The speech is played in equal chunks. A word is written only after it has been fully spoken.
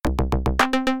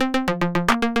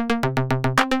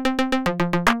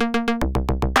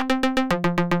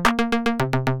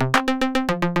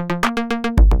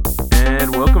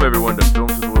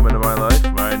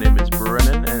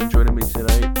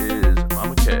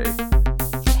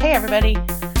Hey, everybody.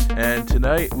 And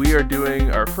tonight we are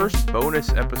doing our first bonus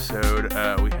episode.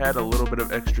 We had a little bit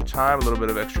of extra time, a little bit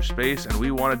of extra space, and we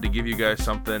wanted to give you guys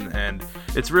something, and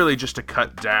it's really just to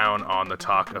cut down on the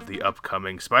talk of the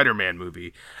upcoming Spider-Man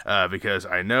movie, because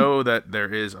I know that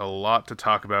there is a lot to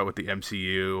talk about with the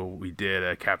MCU. We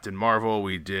did Captain Marvel,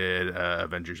 we did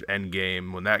Avengers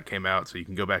Endgame when that came out, so you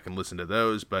can go back and listen to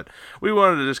those, but we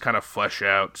wanted to just kind of flesh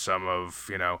out some of,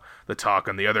 the talk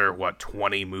on the other,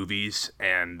 20 movies,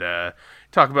 and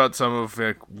talk about some of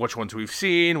which ones we've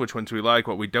seen, which ones we like,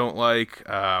 what we don't like.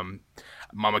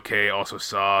 Mama K also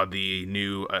saw the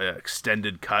new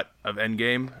extended cut of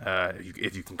Endgame,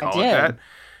 if you can call it that.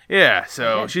 Yeah,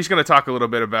 so she's going to talk a little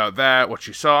bit about that, what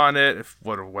she saw in it,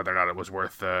 whether or not it was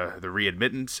worth the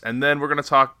readmittance, and then we're going to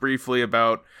talk briefly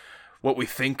about what we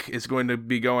think is going to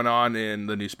be going on in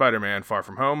the new Spider-Man Far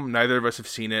From Home. Neither of us have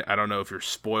seen it. I don't know if you're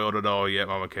spoiled at all yet,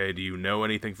 Mama K. Do you know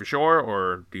anything for sure,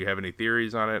 or do you have any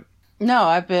theories on it? No,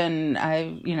 I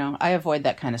avoid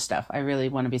that kind of stuff. I really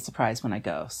want to be surprised when I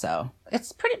go. So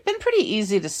it's been pretty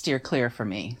easy to steer clear for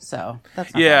me. So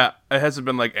that's not bad. It hasn't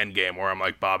been like Endgame where I'm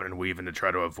like bobbing and weaving to try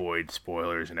to avoid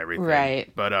spoilers and everything.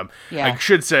 Right. But I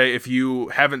should say, if you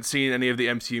haven't seen any of the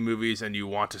MCU movies and you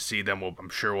want to see them, I'm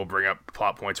sure we'll bring up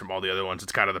plot points from all the other ones.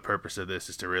 It's kind of the purpose of this,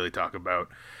 is to really talk about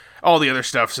all the other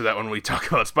stuff so that when we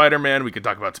talk about Spider-Man, we can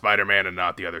talk about Spider-Man and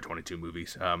not the other 22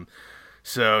 movies.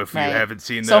 So if you haven't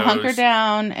seen those... So hunker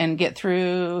down and get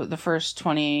through the first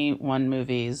 21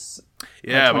 movies.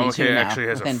 Yeah, Mama K actually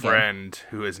has a friend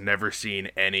who has never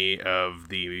seen any of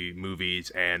the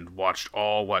movies and watched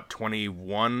all,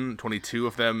 22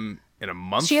 of them in a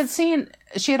month? She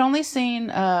had only seen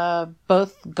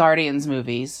both Guardians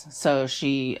movies. So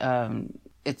she...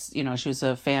 she was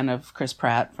a fan of Chris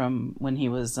Pratt from when he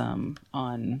was on...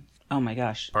 Oh my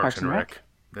gosh. Parks and Rec.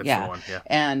 That's the one, yeah.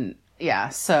 And... Yeah,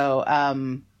 so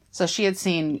she had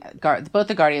seen both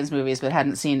the Guardians movies, but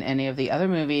hadn't seen any of the other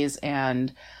movies,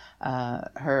 and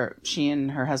she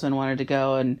and her husband wanted to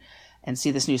go and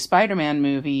see this new Spider-Man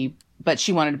movie, but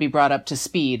she wanted to be brought up to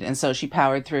speed, and so she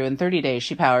powered through. In 30 days,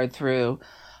 she powered through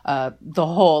the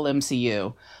whole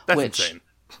MCU. That's insane.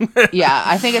 Yeah,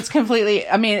 I think it's completely...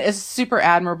 I mean, it's super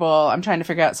admirable. I'm trying to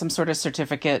figure out some sort of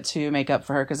certificate to make up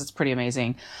for her, because it's pretty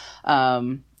amazing.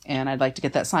 And I'd like to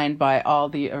get that signed by all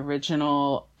the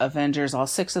original Avengers, all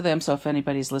 6 of them. So if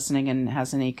anybody's listening and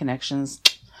has any connections,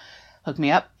 hook me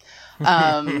up.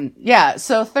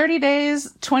 So 30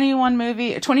 days,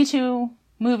 22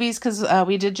 movies, because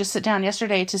we did just sit down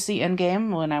yesterday to see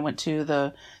Endgame when I went to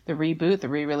the reboot, the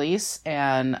re-release.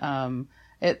 And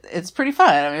it's pretty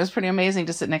fun. I mean, it was pretty amazing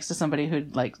to sit next to somebody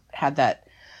who'd had that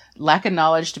lack of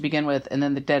knowledge to begin with, and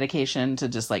then the dedication to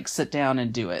just sit down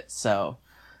and do it. So...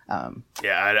 I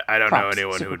don't know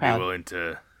anyone who would be willing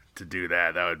to do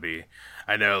that. That would be,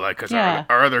 I know, because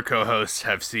our other co-hosts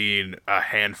have seen a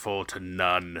handful to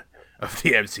none of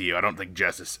the MCU. I don't think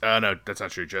Jess is, no, that's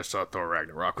not true. Jess saw Thor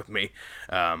Ragnarok with me.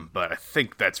 But I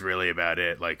think that's really about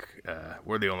it.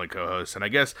 We're the only co-hosts, and I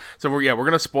guess, so we're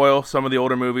going to spoil some of the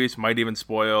older movies, might even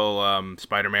spoil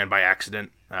Spider-Man by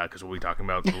accident, because we'll be talking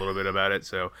about a little bit about it.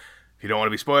 So if you don't want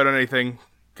to be spoiled on anything,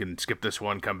 can skip this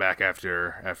one, come back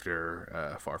after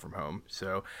Far From Home.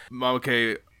 So, Mama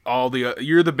K,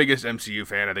 you're the biggest MCU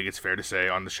fan, I think it's fair to say,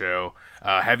 on the show.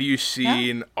 Have you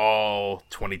seen all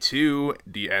 22?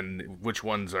 And which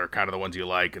ones are kind of the ones you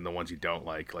like and the ones you don't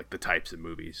like the types of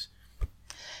movies?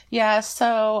 Yeah,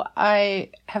 so I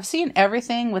have seen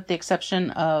everything with the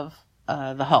exception of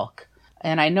the Hulk.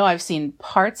 And I know I've seen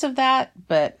parts of that,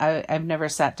 but I've never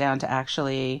sat down to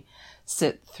actually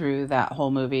sit through that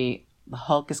whole movie. The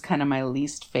Hulk is kind of my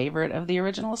least favorite of the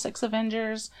original 6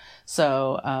 Avengers.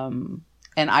 So,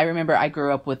 and I remember I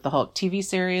grew up with the Hulk TV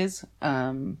series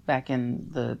back in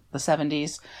the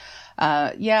 70s.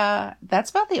 That's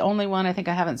about the only one I think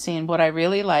I haven't seen. What I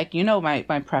really like,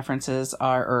 my preferences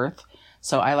are Earth.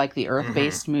 So I like the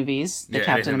Earth-based movies, the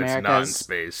Captain America's. Not in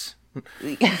space.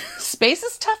 Space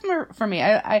is tough for me.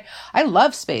 I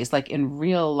love space, in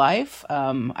real life.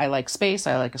 I like space.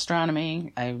 I like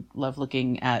astronomy. I love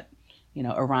looking at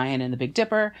Orion and the Big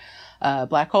Dipper,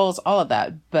 black holes, all of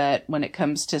that. But when it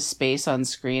comes to space on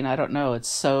screen, I don't know. It's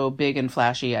so big and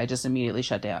flashy. I just immediately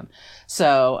shut down.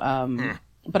 So,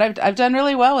 but I've done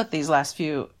really well with these last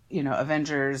few,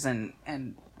 Avengers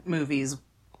and movies,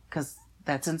 because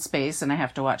that's in space and I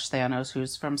have to watch Thanos,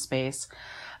 who's from space.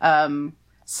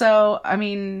 So, I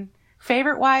mean,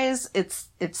 favorite wise, it's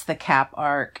the Cap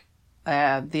arc,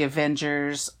 the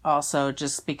Avengers also,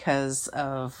 just because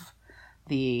of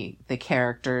the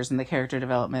characters and the character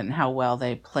development and how well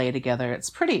they play together. It's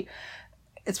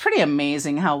it's pretty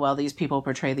amazing how well these people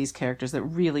portray these characters that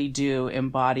really do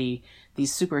embody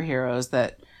these superheroes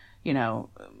that, you know,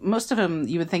 most of them,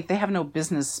 you would think they have no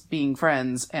business being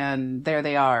friends, and there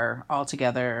they are all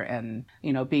together and,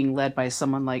 you know, being led by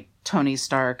someone like Tony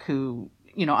Stark, who,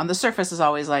 you know, on the surface is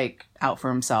always like out for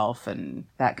himself and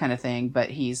that kind of thing.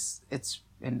 But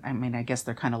and I mean, I guess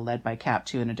they're kind of led by Cap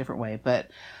too in a different way. But,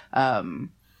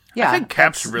 yeah, I think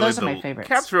Cap's those are my favorites.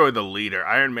 Cap's really the leader.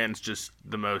 Iron Man's just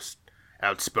the most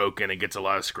outspoken and gets a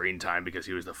lot of screen time because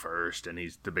he was the first and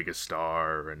he's the biggest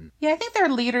star. And yeah, I think they're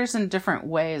leaders in different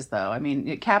ways, though. I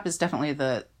mean, Cap is definitely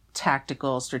the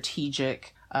tactical,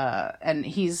 strategic, and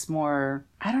he's more,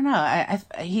 I don't know,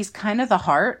 he's kind of the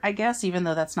heart, I guess, even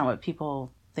though that's not what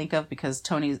people think of, because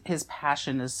his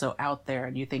passion is so out there,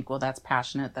 and you think, well, that's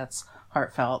passionate, that's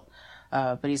heartfelt.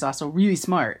 But he's also really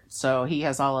smart, so he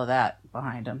has all of that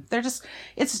behind him.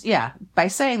 By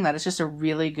saying that, it's just a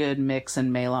really good mix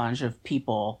and melange of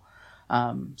people,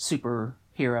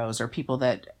 superheroes, or people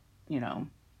that, you know,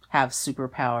 have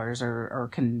superpowers, or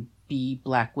can be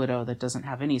Black Widow that doesn't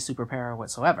have any superpower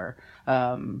whatsoever,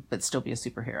 but still be a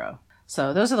superhero.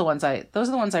 So those are the ones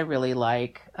I really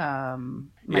like. My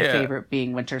favorite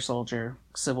being Winter Soldier,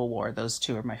 Civil War. Those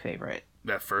two are my favorite.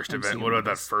 That first event. What about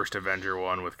that first Avenger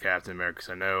one with Captain America?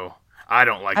 Because I know I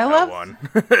don't like that one.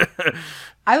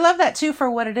 I love that too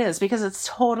for what it is, because it's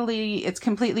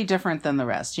completely different than the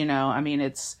rest. You know, I mean,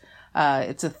 it's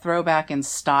a throwback in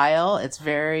style. It's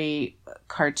very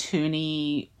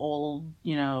cartoony, old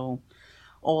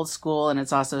school, and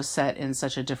it's also set in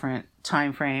such a different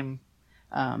time frame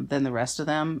than the rest of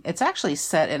them. It's actually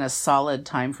set in a solid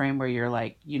time frame where you're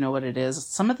like, you know what it is.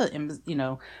 Some of the, you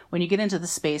know, when you get into the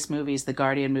space movies, the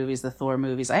Guardian movies, the Thor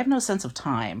movies, I have no sense of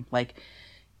time. Like,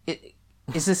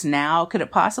 is this now? Could it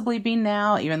possibly be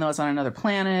now, even though it's on another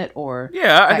planet, or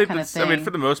I think kind of thing? I mean,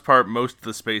 for the most part, most of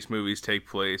the space movies take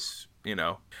place, you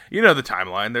know the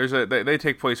timeline. They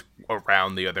take place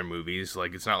around the other movies.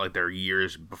 Like, it's not like they're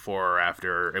years before or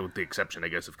after, with the exception, I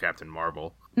guess, of Captain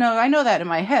Marvel. No, I know that in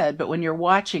my head, but when you're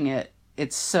watching it,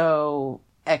 it's so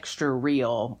extra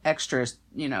real, extra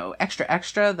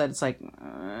that it's like,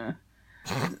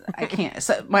 I can't.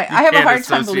 So I have a hard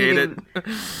time believing.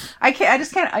 I can't. I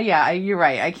just can't. Yeah, you're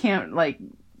right. I can't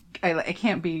I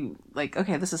can't be like,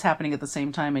 okay, this is happening at the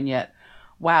same time, and yet,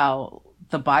 wow,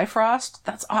 the Bifrost,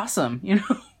 that's awesome. You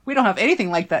know, we don't have anything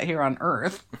like that here on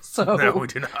Earth. So no, we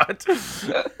do not.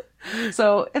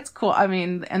 So it's cool. I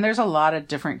mean, and there's a lot of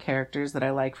different characters that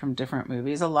I like from different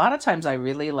movies. A lot of times I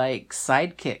really like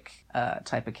sidekick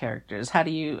type of characters.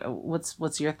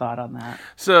 What's your thought on that?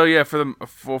 So yeah,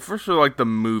 first for like the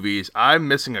movies, I'm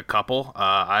missing a couple.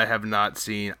 I have not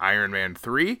seen Iron Man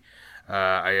 3.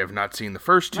 I have not seen the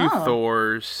first two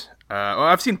Thors. Well,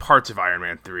 I've seen parts of Iron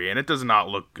Man 3, and it does not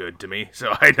look good to me,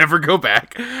 so I never go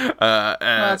back.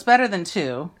 Well, it's better than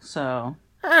 2, so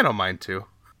I don't mind 2.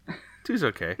 2's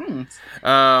okay.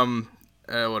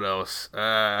 What else?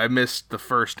 I missed the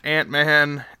first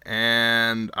Ant-Man,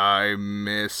 and I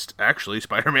missed, actually,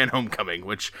 Spider-Man Homecoming,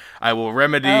 which I will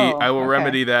remedy.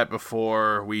 Remedy that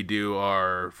before we do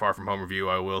our Far From Home review.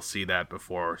 I will see that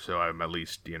before, so I'm at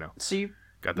least, So you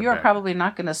are probably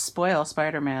not going to spoil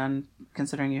Spider-Man,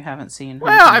 considering you haven't seen him.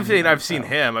 Well, I've seen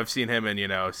him. I've seen him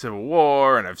in, Civil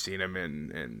War, and I've seen him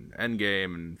in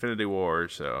Endgame and Infinity War,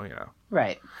 so,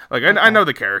 Right. Like, okay. I know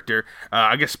the character.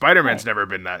 I guess Spider-Man's never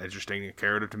been that interesting a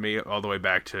character to me, all the way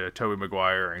back to Tobey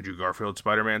Maguire, Andrew Garfield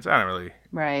Spider-Man, so I don't really...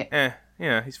 Right.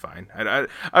 Yeah, he's fine. And I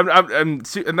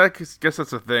guess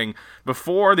that's the thing.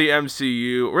 Before the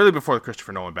MCU, really before the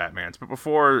Christopher Nolan Batmans, but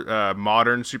before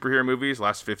modern superhero movies,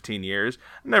 last 15 years,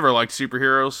 I never liked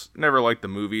superheroes, never liked the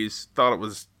movies, thought it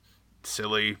was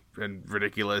silly and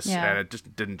ridiculous, and it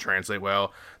just didn't translate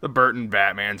well. The Burton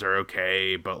Batmans are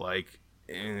okay, but like...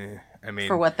 I mean,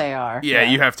 for what they are. Yeah,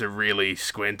 you have to really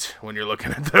squint when you're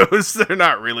looking at those. They're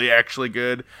not really actually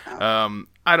good.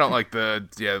 I don't like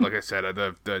like I said,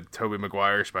 the Tobey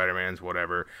Maguire Spider-Mans,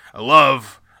 whatever. I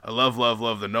love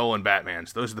the Nolan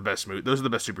Batmans. Those are the best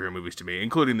superhero movies to me,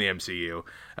 including the MCU.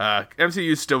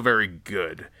 MCU is still very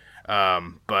good.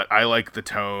 But I like the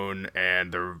tone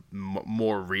and the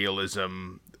more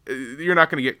realism. You're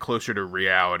not going to get closer to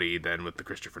reality than with the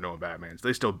Christopher Nolan Batmans.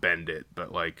 They still bend it,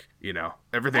 but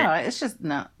everything. No, it's just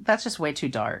that's just way too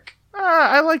dark.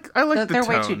 I like the they're tone.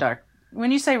 Way too dark.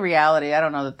 When you say reality, I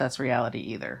don't know that that's reality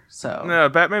either. So no,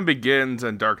 Batman Begins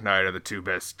and Dark Knight are the two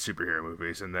best superhero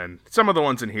movies, and then some of the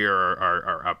ones in here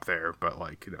are up there, but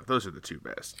those are the two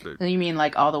best. You mean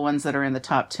like all the ones that are in the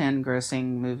top 10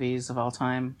 grossing movies of all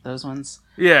time? Those ones?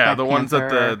 Yeah, Black the Panther, ones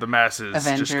that the masses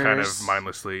Avengers. just kind of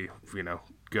mindlessly,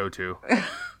 go to.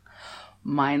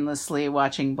 mindlessly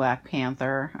watching Black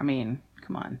Panther. I mean,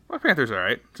 come on. Black Panther's all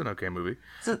right. It's an okay movie.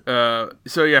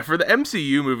 So yeah, for the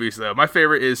MCU movies though, my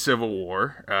favorite is Civil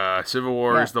War. Civil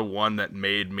War is the one that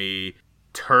made me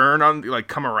turn on, like,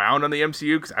 come around on the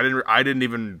MCU, because I didn't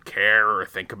even care or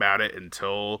think about it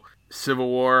until Civil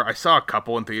War. I saw a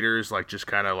couple in theaters, like, just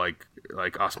kind of like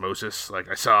osmosis. Like,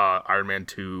 I saw Iron Man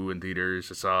 2 in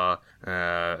theaters. I saw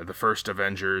the first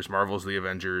Avengers, Marvel's The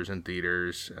Avengers, in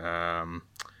theaters.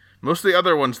 Most of the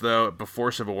other ones, though,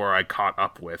 before Civil War, I caught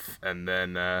up with, and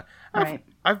then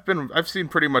I've seen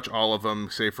pretty much all of them,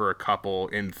 save for a couple,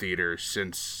 in theaters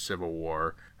since Civil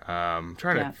War. I'm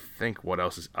trying to think what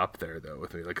else is up there, though,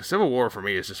 with me. Like, Civil War, for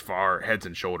me, is just far heads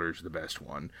and shoulders the best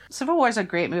one. Civil War is a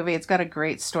great movie. It's got a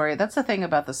great story. That's the thing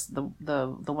about this,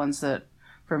 the ones that,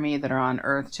 for me, that are on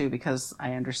Earth, too, because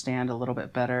I understand a little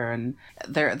bit better. And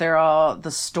they're all,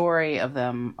 the story of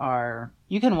them are,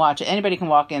 you can watch it. Anybody can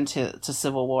walk into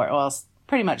Civil War. Well, it's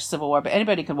pretty much Civil War, but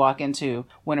anybody could walk into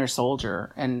Winter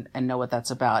Soldier and know what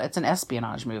that's about. It's an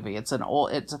espionage movie. It's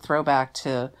a throwback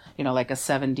to, like a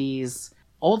 70s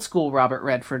old school Robert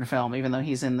Redford film, even though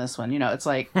he's in this one. It's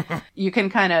like, you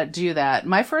can kind of do that.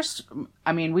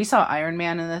 We saw Iron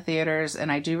Man in the theaters,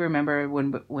 and I do remember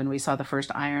when we saw the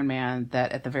first Iron Man,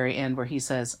 that at the very end where he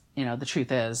says, the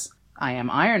truth is, I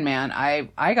am Iron Man,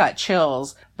 I got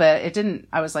chills, but it didn't,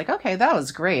 I was like, okay, that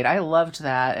was great. I loved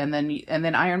that. And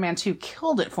then Iron Man 2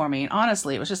 killed it for me. And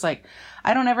honestly, it was just like,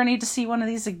 I don't ever need to see one of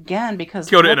these again, because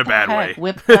killed it in a bad way.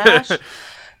 Whiplash.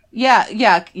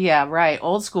 Yeah, right.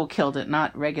 Old school killed it,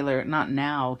 not regular, not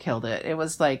now killed it. It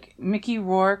was like, Mickey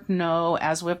Rourke, no.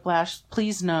 As Whiplash,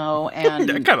 please no. And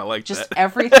I kind of like just that.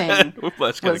 Everything.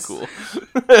 Whiplash kind of cool.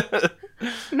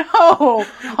 No.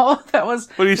 Oh, that was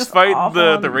when he's fighting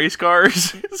the race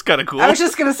cars. It's kind of cool. I was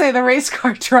just going to say the race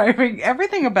car driving.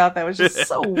 Everything about that was just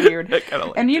so weird.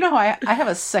 And I have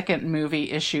a second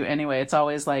movie issue anyway. It's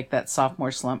always like that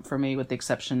sophomore slump for me, with the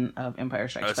exception of Empire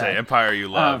Strikes Back. I would say Empire you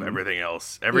love, everything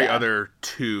else. Every other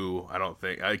two, I don't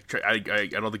think. I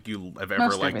don't think you have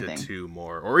ever liked everything. A 2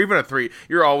 more. Or even a 3.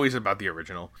 You're always about the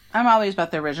original. I'm always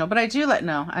about the original. But I do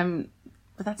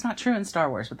but that's not true in Star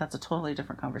Wars, but that's a totally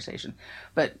different conversation.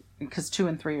 But because 2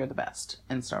 and 3 are the best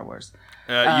in Star Wars.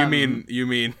 You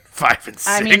mean 5 and 6?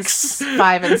 I mean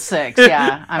 5 and 6.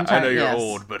 Yeah, I know you're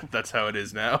old, but that's how it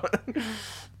is now.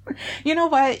 You know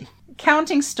what?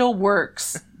 Counting still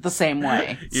works the same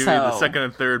way. You mean the second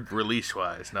and third release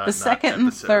wise, not the second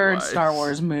and third Star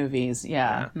Wars movies.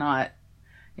 Not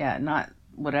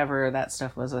whatever that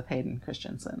stuff was with Hayden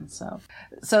Christensen.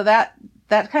 So that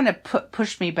kind of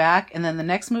pushed me back. And then the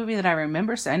next movie that I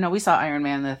remember, I know we saw Iron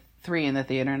Man 3 in the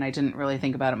theater, and I didn't really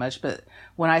think about it much. But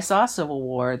when I saw Civil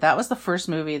War, that was the first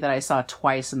movie that I saw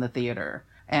twice in the theater.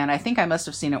 And I think I must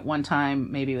have seen it one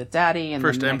time, maybe with Daddy. And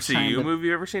first MCU movie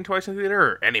you ever seen twice in the theater,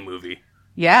 or any movie?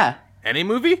 Yeah. Any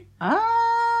movie?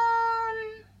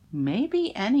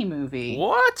 Maybe any movie.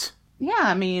 What? Yeah,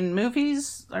 I mean,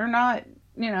 movies are not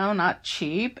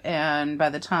cheap, and by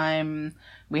the time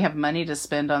we have money to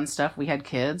spend on stuff, we had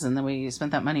kids, and then we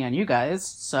spent that money on you guys.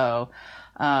 So,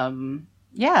 I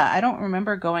don't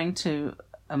remember going to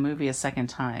a movie a second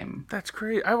time. That's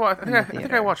great. I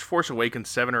think I watched Force Awakens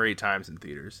 7 or 8 times in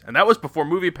theaters, and that was before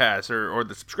MoviePass or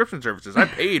the subscription services. I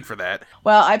paid for that.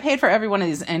 Well, I paid for every one of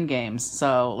these Endgames,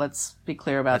 so let's be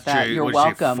clear about that. You're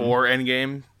welcome. 4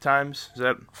 Endgame times? Is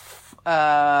that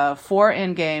 4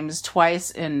 Endgames,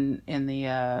 twice in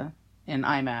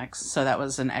IMAX, so that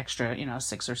was an extra,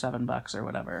 $6 or $7 or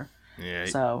whatever. Yeah.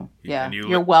 So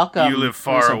you're welcome. You live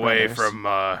far away from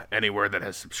anywhere that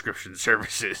has subscription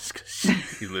services,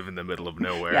 because you live in the middle of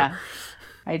nowhere. Yeah,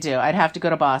 I do. I'd have to go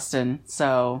to Boston,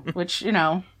 so which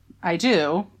I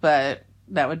do, but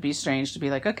that would be strange to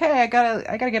be like, okay, I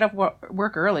gotta get up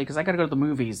work early because I gotta go to the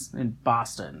movies in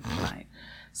Boston tonight.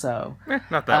 So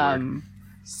not that weird.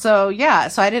 So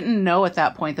I didn't know at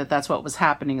that point that that's what was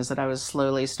happening, is that I was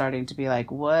slowly starting to be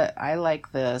like, what, I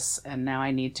like this, and now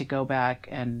I need to go back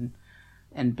and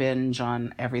binge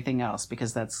on everything else,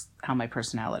 because that's how my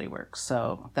personality works.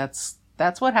 So that's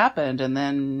what happened. And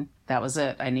then that was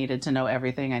it. I needed to know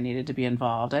everything. I needed to be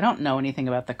involved. I don't know anything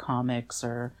about the comics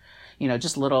or,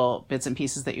 just little bits and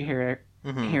pieces that you hear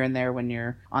here and there when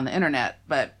you're on the internet.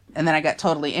 And then I got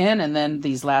totally in. And then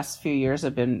these last few years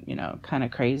have been, kind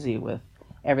of crazy with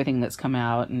everything that's come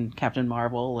out, and Captain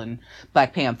Marvel and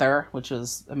Black Panther, which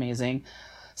was amazing.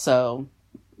 So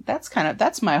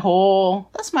that's my whole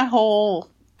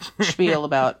spiel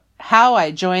about how I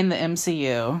joined the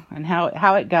MCU and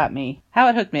how it got me, how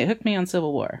it hooked me. It hooked me on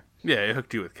Civil War. Yeah, it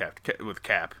hooked you with Cap.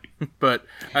 But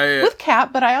with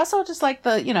Cap, but I also just like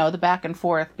the back and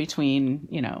forth between,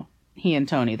 he and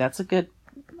Tony.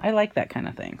 I like that kind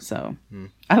of thing. So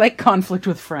I like conflict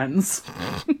with friends.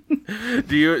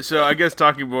 So I guess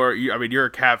talking more, you're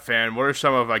a Cap fan. What are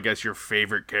some of, I guess, your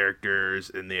favorite characters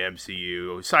in the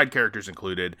MCU, side characters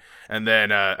included, and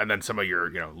then some of your,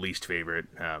 least favorite?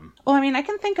 Well, I mean, I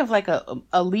can think of like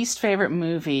a least favorite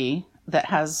movie that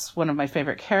has one of my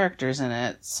favorite characters in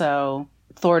it. So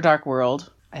Thor: Dark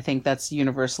World. I think that's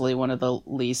universally one of the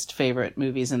least favorite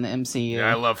movies in the MCU. Yeah,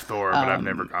 I love Thor, but I've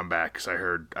never gone back because I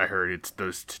heard it's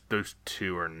those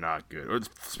two are not good,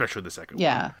 especially the second one.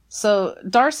 Yeah. So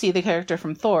Darcy, the character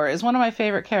from Thor, is one of my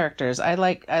favorite characters. I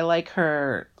like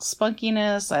her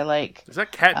spunkiness. Is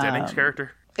that Kat Dennings'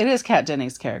 character? It is Kat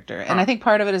Dennings' character, and I think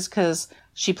part of it is because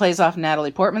she plays off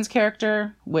Natalie Portman's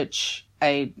character, which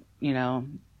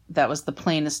that was the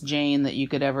plainest Jane that you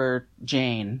could ever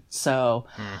Jane. So,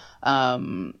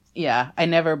 yeah, I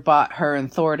never bought her and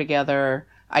Thor together.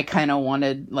 I kind of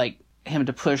wanted like him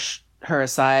to push her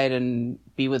aside and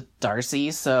be with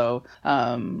Darcy. So,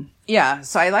 yeah,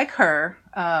 so I like her.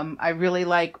 I really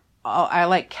like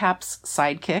Cap's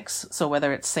sidekicks. So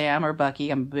whether it's Sam or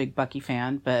Bucky, I'm a big Bucky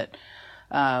fan, but,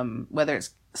 whether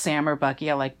it's Sam or Bucky,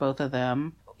 I like both of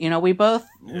them. We both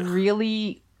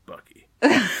really Bucky.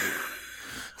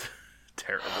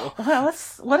 Terrible. Well,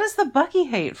 what is the Bucky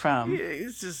hate from? Yeah,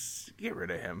 it's just get rid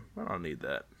of him. I don't need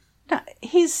that. No,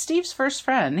 he's Steve's first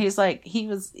friend. He's like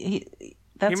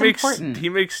that's important. He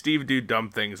makes Steve do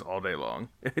dumb things all day long.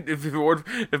 if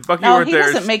Bucky weren't there,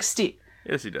 he doesn't make Steve.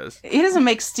 Yes, he does. He doesn't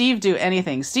make Steve do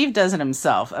anything. Steve does it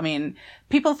himself. I mean,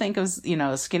 people think of,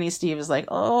 Skinny Steve as like,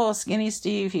 oh, Skinny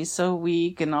Steve, he's so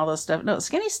weak and all this stuff. No,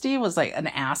 Skinny Steve was like an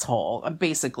asshole,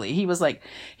 basically. He was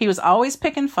always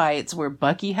picking fights where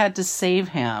Bucky had to save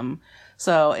him.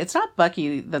 So it's not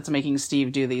Bucky that's making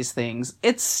Steve do these things.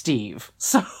 It's Steve.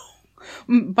 So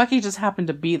Bucky just happened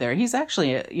to be there. He's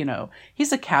actually,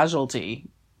 he's a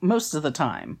casualty most of the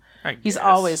time. He's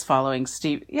always following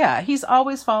Steve. Yeah, he's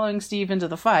always following Steve into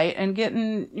the fight and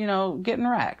getting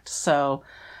wrecked. So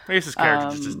I guess his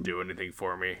character just doesn't do anything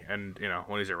for me. And,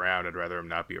 when he's around, I'd rather him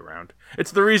not be around.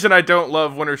 It's the reason I don't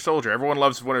love Winter Soldier. Everyone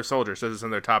loves Winter Soldier, says it's in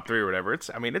their top 3 or whatever.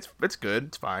 It's good.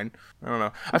 It's fine. I don't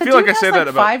know. I feel like I say that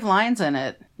about 5 lines in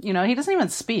it. He doesn't even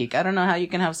speak. I don't know how you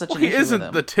can have such an issue with him. He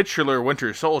isn't the titular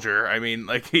Winter Soldier. I mean,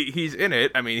 like, he's in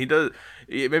it. I mean, he does...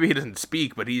 Maybe he doesn't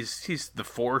speak, but he's the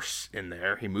force in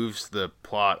there. He moves the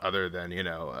plot other than,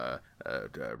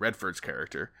 Redford's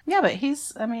character. Yeah, but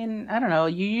I don't know.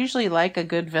 You usually like a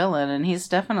good villain, and he's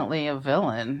definitely a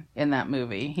villain in that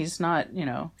movie. He's not,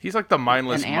 He's like the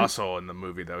mindless muscle in the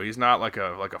movie, though. He's not like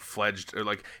a fledged, or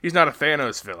like, he's not a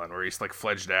Thanos villain where he's like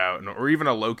fledged out, or even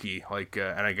a Loki, like,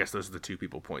 and I guess those are the two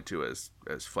people point to as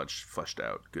fleshed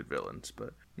out good villains,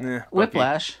 but,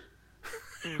 Whiplash.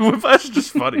 Whiplash is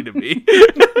just funny to me.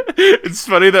 It's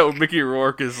funny that Mickey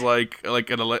Rourke is like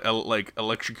an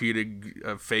electrocuted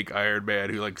fake Iron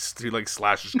Man who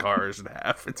slashes cars in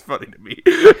half. It's funny to me.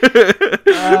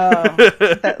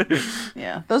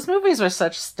 Yeah, those movies were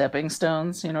such stepping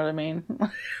stones. You know what I mean?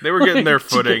 They were getting their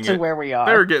footing to where we are.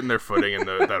 They were getting their footing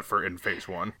in Phase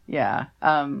 1. Yeah.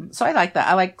 So I like that.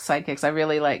 I like sidekicks. I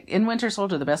really like in Winter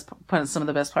Soldier. Some of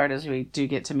the best part is we do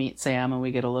get to meet Sam and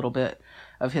we get a little bit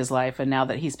of his life, and now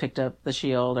that he's picked up the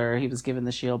shield, or he was given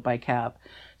the shield by Cap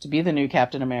to be the new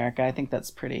Captain America, I think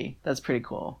that's pretty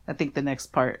cool. I think the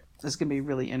next part is going to be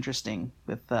really interesting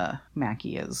with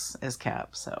Mackie as Cap.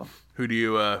 So who do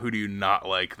you not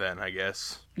like then? I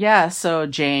guess. Yeah. So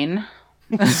Jane.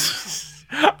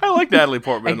 I like Natalie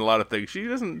Portman in a lot of things.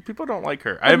 People don't like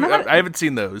her. I haven't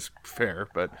seen those. Fair,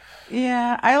 but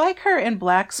yeah, I like her in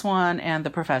Black Swan and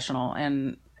The Professional,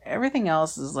 and everything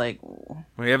else is like...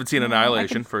 We haven't seen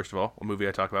Annihilation, first of all, a movie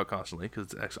I talk about constantly,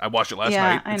 because I watched it last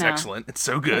night. It's excellent. It's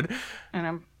so good. And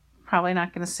I'm probably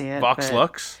not going to see it. Vox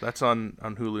Lux, that's on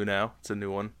Hulu now. It's a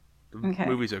new one. The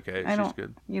movie's okay. She's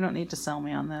good. You don't need to sell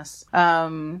me on this.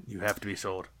 You have to be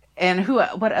sold. And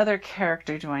what other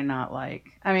character do I not like?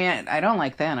 I mean, I don't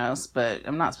like Thanos, but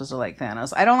I'm not supposed to like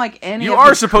Thanos. I don't like any You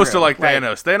are supposed to like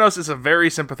Thanos. Thanos is a very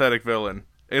sympathetic villain.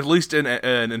 At least in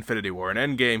Infinity War. In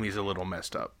Endgame, he's a little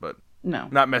messed up, but no,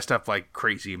 not messed up like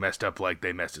crazy, messed up like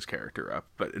they messed his character up.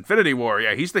 But Infinity War,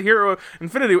 yeah, he's the hero.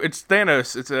 It's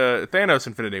Thanos. It's a Thanos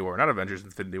Infinity War, not Avengers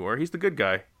Infinity War. He's the good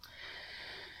guy.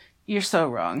 You're so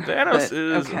wrong. Thanos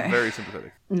is very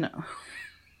sympathetic. No,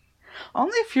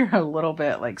 only if you're a little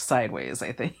bit like sideways,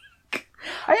 I think.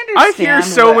 I understand. I hear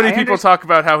so many people talk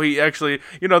about how he actually,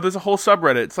 there's a whole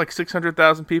subreddit. It's like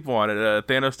 600,000 people on it.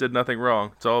 Thanos did nothing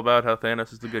wrong. It's all about how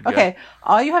Thanos is the good guy. Okay,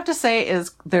 all you have to say is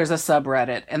there's a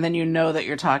subreddit, and then you know that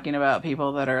you're talking about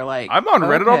people that are like... I'm on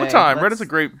Reddit all the time. Reddit's a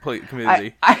great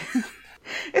community.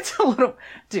 It's a little,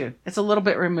 dude, it's a little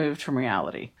bit removed from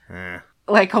reality. Eh.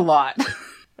 Like a lot.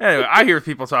 Anyway, I hear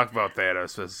people talk about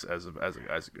Thanos as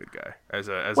a good guy, as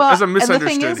a And misunderstood the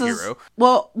thing is, hero.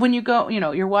 Well, when you go,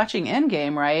 you're watching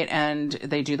Endgame, right? And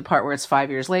they do the part where it's 5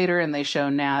 years later, and they show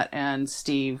Nat and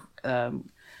Steve.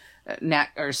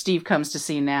 Steve comes to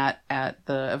see Nat at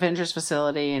the Avengers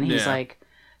facility, and he's like,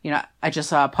 I just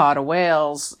saw a pod of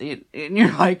whales, and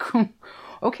you're like,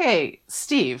 okay,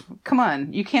 Steve, come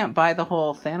on, you can't buy the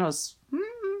whole Thanos.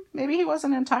 Maybe he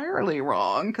wasn't entirely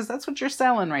wrong, because that's what you're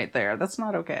selling right there. That's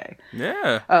not okay.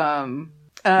 Yeah.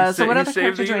 So what other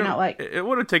characters do I not like? It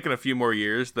would have taken a few more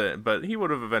years, but he would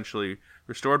have eventually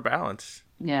restored balance.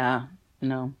 Yeah.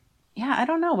 No. Yeah, I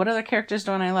don't know. What other characters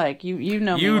don't I like? You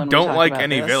know me You when we don't talk like about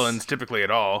any this. villains typically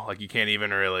at all. Like, you can't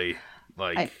even really,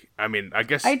 like... I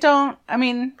guess... I don't... I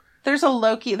mean... There's a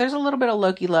little bit of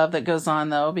Loki love that goes on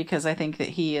though, because I think that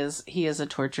he's a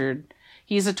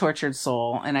tortured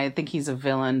soul, and I think he's a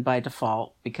villain by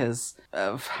default because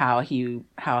of how he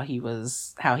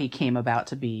came about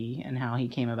to be, and how he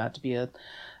came about to be a,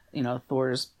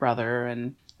 Thor's brother,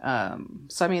 and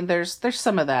so I mean there's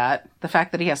some of that. The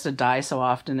fact that he has to die so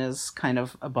often is kind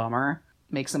of a bummer.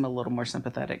 Makes him a little more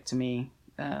sympathetic to me.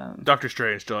 Doctor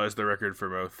Strange still has the record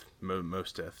for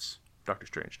most deaths. Doctor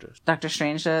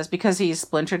Strange does because he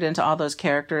splintered into all those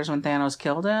characters when Thanos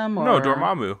killed him? Or... No,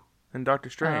 Dormammu and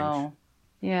Doctor Strange. Oh,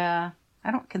 yeah.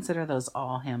 I don't consider those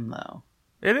all him, though.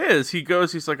 It is.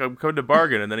 He's like, I'm coming to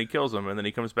bargain, and then he kills him, and then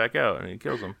he comes back out, and he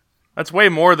kills him. That's way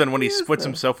more than when he splits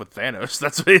himself with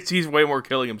Thanos. He's way more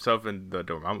killing himself in the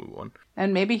Dormammu one.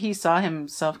 And maybe he saw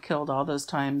himself killed all those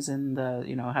times in the,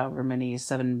 however many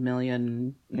 7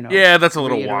 million, Yeah, that's a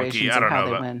little wonky. I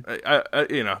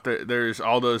don't know. There's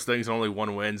all those things and only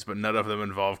one wins, but none of them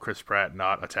involve Chris Pratt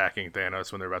not attacking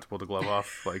Thanos when they're about to pull the glove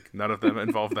off. Like, none of them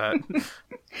involve that.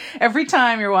 Every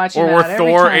time you're watching or that, where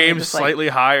Thor aims slightly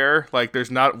higher. Like, there's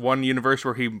not one universe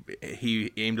where he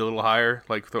aimed a little higher.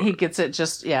 Like, he gets it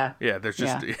just, yeah. Yeah, there's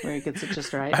just... Yeah, where he gets it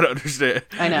just right. I don't understand.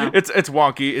 I know. It's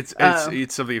wonky. It's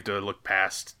something you have to look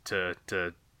past to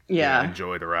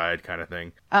enjoy the ride kind of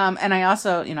thing. And I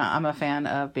also, I'm a fan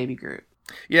of Baby Groot.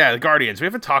 Yeah, the Guardians. We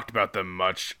haven't talked about them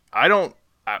much. I don't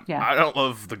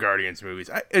love the Guardians movies.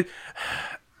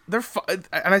 They're fine,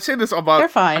 and I say this about. They're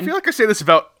fine. I feel like I say this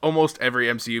about almost every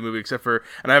MCU movie except for,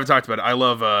 and I haven't talked about it. I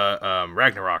love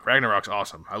Ragnarok. Ragnarok's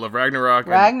awesome. I love Ragnarok.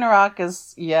 Ragnarok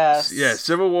is yeah.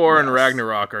 Civil War and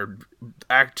Ragnarok are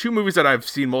two movies that I've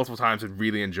seen multiple times and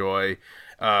really enjoy.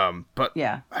 But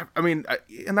yeah, I mean,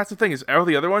 and that's the thing is, all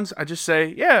the other ones, I just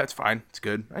say, yeah, it's fine, it's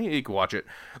good. You can watch it.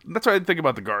 That's what I think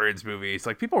about the Guardians movies.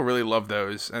 Like, people really love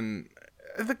those, and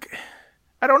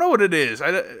I don't know what it is.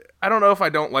 I don't know if I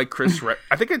don't like Chris.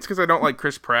 I think it's because I don't like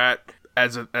Chris Pratt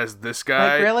as this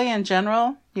guy. Like, really, in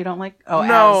general, you don't like? Oh,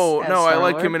 no, as I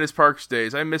like him in his Parks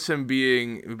days. I miss him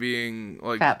being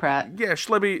like Fat Pratt. Yeah,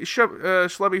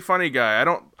 schlubby, funny guy.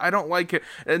 I don't like it,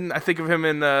 and I think of him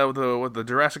in the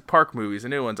Jurassic Park movies, the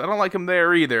new ones. I don't like him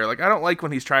there either. Like, I don't like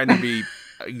when he's trying to be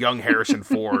young Harrison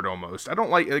Ford almost. I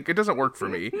don't like it. Doesn't work for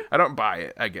me. I don't buy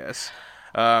it, I guess.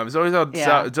 Zoe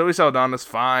Saldana's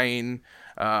fine.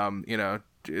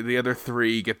 The other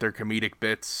three get their comedic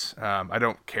bits. I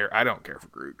don't care for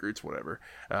Groot. Groot's whatever.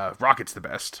 Rocket's the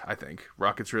best, I think.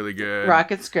 Rocket's really good.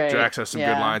 Rocket's great. Drax has some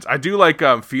good lines. I do like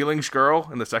Feelings Girl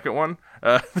in the second one.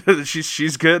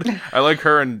 She's good. I like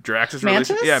her and Drax's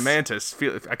relationship. Yeah, Mantis.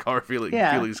 I call her Feelings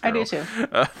Girl. I do too.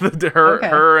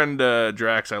 Her and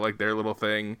Drax, I like their little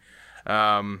thing.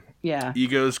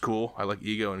 Ego's cool. I like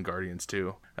Ego and Guardians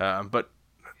too. But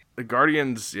the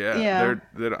Guardians, they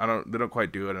don't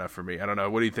quite do it enough for me. I don't know.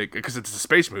 What do you think? Because it's a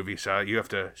space movie, so you have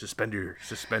to suspend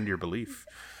your belief.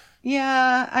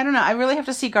 Yeah, I don't know. I really have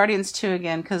to see Guardians 2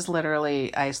 again because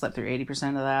literally I slept through 80%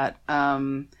 of that.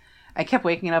 I kept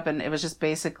waking up and it was just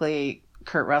basically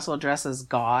Kurt Russell dressed as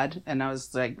God, and I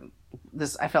was like,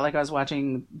 I felt like I was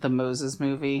watching the Moses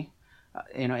movie.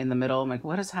 In the middle, I'm like,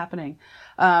 what is happening?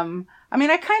 I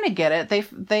mean, I kind of get it.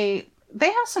 They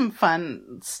have some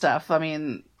fun stuff. I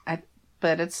mean.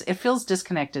 But it feels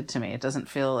disconnected to me. It doesn't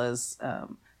feel as,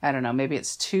 I don't know, maybe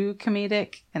it's too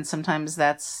comedic. And sometimes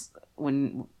that's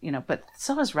when, but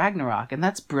so is Ragnarok. And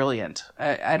that's brilliant.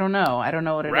 I don't know. I don't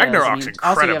know what it Ragnarok's is.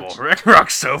 Ragnarok's incredible.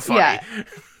 Ragnarok's so funny. Yeah.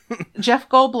 Jeff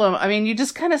Goldblum, I mean, you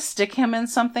just kind of stick him in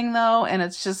something, though. And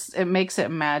it makes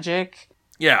it magic.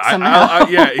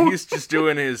 Yeah, he's just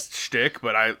doing his shtick,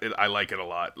 but I like it a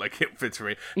lot. Like, it fits for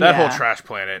me. That whole Trash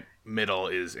Planet middle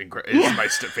is my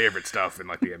favorite stuff in,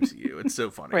 like, the MCU. It's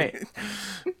so funny. Right.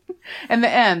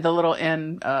 And the little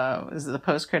end, is it the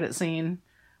post-credit scene?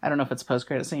 I don't know if it's a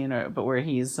post-credit scene, but where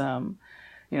he's,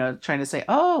 trying to say,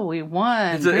 "Oh, we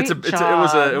won! It Great was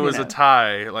job," a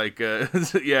tie. Like, yeah,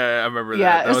 I remember that.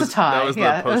 Yeah, That it was a tie. That was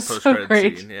Yeah, the it was post so credit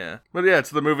great. scene. Yeah, but yeah, it's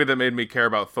the movie that made me care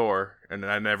about Thor. And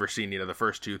I'd never seen the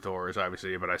first two Thors,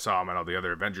 obviously, but I saw them in all the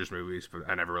other Avengers movies. But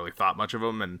I never really thought much of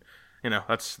them, and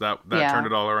that Yeah. turned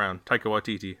it all around. Taika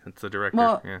Waititi, that's the director.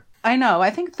 Well, yeah. I know. I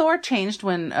think Thor changed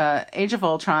when Age of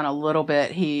Ultron a little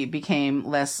bit. He became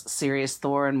less serious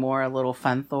Thor and more a little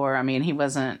fun Thor. I mean, he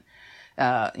wasn't,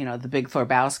 the big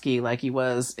Thorbowski like he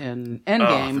was in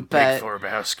Endgame, the but big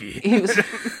Thorbowski. he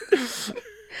was.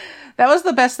 That was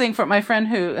the best thing for my friend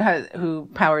who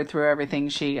powered through everything.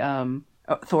 She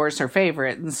Thor's her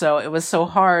favorite, and so it was so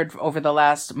hard over the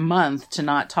last month to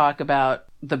not talk about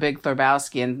the big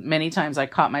Thorbowski. And many times I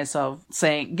caught myself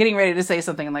getting ready to say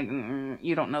something and like,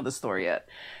 you don't know this Thor yet,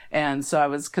 and so I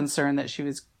was concerned that she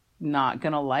was not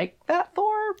gonna like that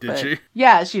Thor. Did she?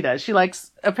 Yeah, she does. She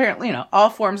likes apparently all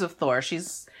forms of Thor.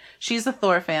 She's a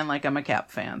Thor fan, like I'm a Cap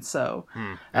fan. So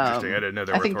Interesting. I didn't know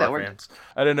there were Thor fans.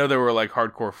 I didn't know there were like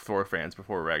hardcore Thor fans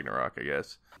before Ragnarok, I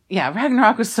guess. Yeah,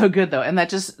 Ragnarok was so good though, and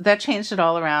that changed it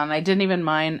all around. I didn't even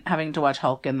mind having to watch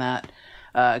Hulk in that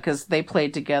because they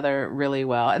played together really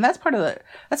well, and that's part of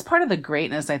the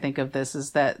greatness I think of this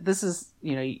is that this is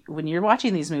when you're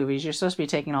watching these movies, you're supposed to be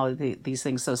taking all of these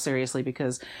things so seriously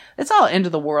because it's all into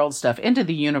the world stuff, into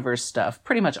the universe stuff,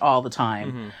 pretty much all the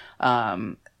time,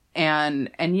 and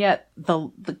yet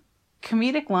the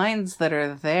comedic lines that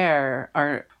are there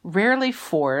are rarely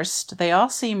forced. They all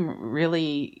seem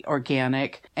really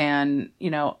organic. And,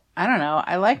 I don't know.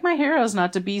 I like my heroes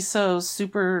not to be so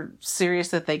super serious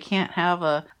that they can't have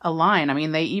a line. I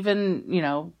mean, they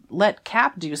even, let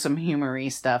Cap do some humory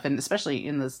stuff, and especially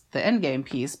in the Endgame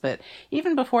piece. But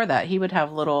even before that, he would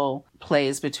have little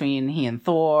plays between he and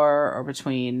Thor or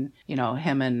between,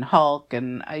 him and Hulk.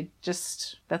 And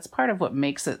that's part of what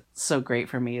makes it so great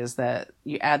for me is that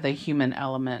you add the human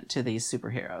element to these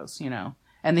superheroes,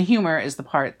 and the humor is the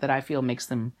part that I feel makes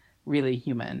them really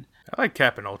human. I like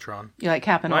Cap and Ultron. You like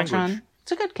Cap and Ultron?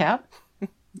 It's a good Cap.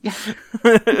 Yeah.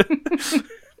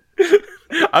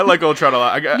 I like Ultron a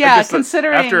lot. I guess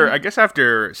considering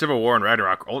after Civil War and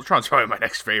Ragnarok, Ultron's probably my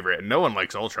next favorite, and no one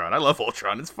likes Ultron. I love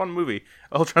Ultron. It's a fun movie.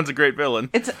 Ultron's a great villain.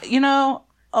 It's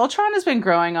Ultron has been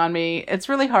growing on me. It's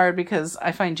really hard because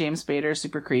I find James Spader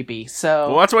super creepy.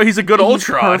 So that's why he's a good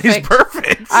Ultron. He's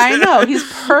perfect. I know. He's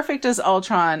perfect as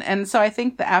Ultron. And so I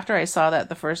think that after I saw that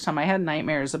the first time, I had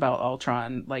nightmares about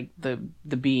Ultron, like the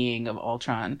being of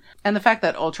Ultron. And the fact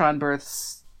that Ultron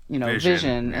births,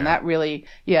 Vision. Yeah. And that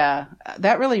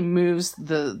really moves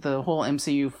the whole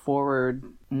MCU forward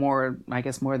more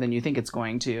than you think it's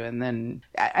going to. And then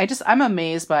I'm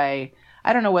amazed by...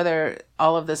 I don't know whether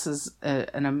all of this is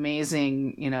an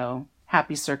amazing,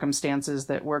 happy circumstances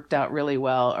that worked out really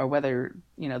well, or whether,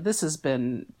 this has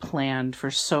been planned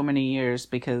for so many years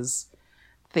because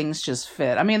things just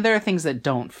fit. I mean, there are things that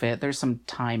don't fit. There's some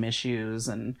time issues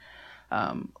and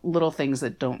little things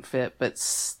that don't fit, but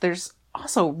there's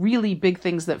also really big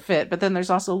things that fit. But then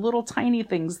there's also little tiny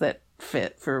things that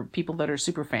fit for people that are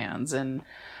super fans. And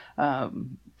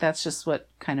that's just what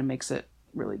kind of makes it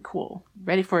really cool.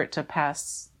 Ready for it to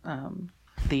pass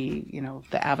the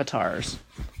Avatars.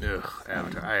 Ugh,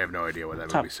 Avatar. I have no idea why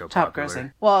that movie's so top popular.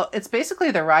 grossing. Well, it's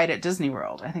basically the ride at Disney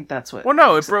World. I think that's what. Well,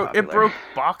 no, it broke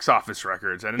box office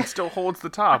records and it still holds the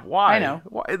top. Why? I know.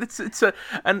 Why?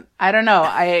 I don't know.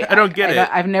 I don't get it.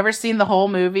 I've never seen the whole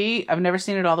movie. I've never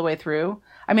seen it all the way through.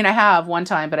 I mean, I have one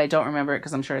time, but I don't remember it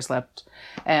because I'm sure I slept.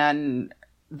 And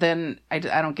then I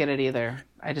don't get it either.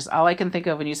 All I can think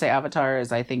of when you say Avatar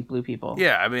is I think blue people.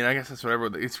 Yeah, I mean, I guess that's whatever.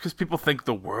 It's because people think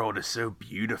the world is so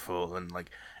beautiful and like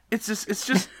it's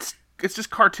just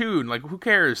cartoon. Like who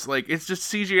cares? Like it's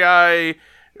just CGI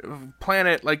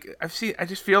planet. Like I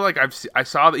just feel like I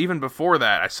saw even before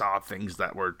that I saw things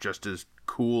that were just as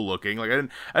cool looking. Like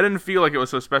I didn't feel like it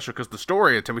was so special because the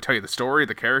story. Until we tell you the story,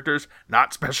 the characters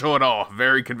not special at all.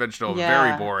 Very conventional. Yeah.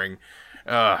 Very boring.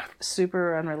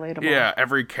 Super unrelatable. Yeah,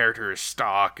 every character is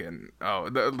stock, and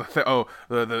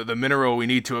the mineral we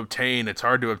need to obtain. It's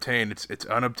hard to obtain. It's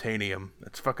unobtainium.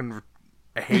 It's fucking.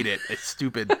 I hate it. It's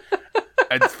stupid.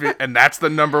 And that's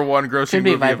the number one grossing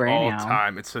movie of all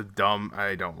time. It's so dumb.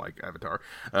 I don't like Avatar.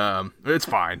 It's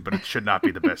fine, but it should not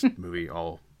be the best movie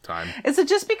all time. Is it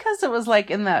just because it was like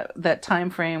in that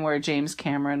time frame where James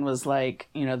Cameron was like,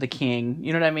 the king?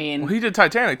 You know what I mean? Well, he did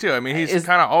Titanic too. I mean, he's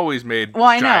kind of always made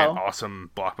giant, awesome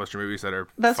blockbuster movies that are.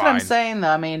 That's fine. What I'm saying, though.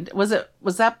 I mean, was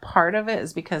that part of it?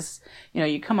 Is because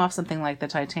you come off something like the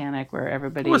Titanic where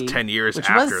everybody. It was 10 years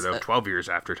after, though. 12 years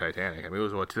after Titanic. I mean, it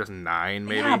was 2009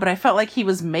 maybe. Yeah, but I felt like he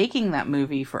was making that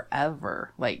movie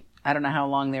forever. Like I don't know how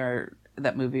long they were.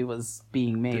 that movie was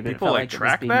being made. Did but it people felt like it was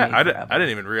track being that? made I forever. didn't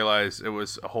even realize it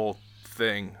was a whole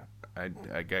thing.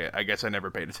 I guess I never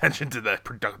paid attention to the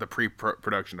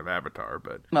pre-production of Avatar,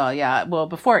 but Well, yeah. Well,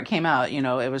 before it came out,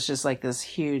 it was just like this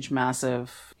huge,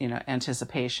 massive,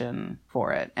 anticipation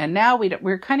for it. And now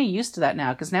we're kind of used to that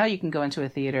now, because now you can go into a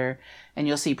theater and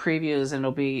you'll see previews and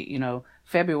it'll be,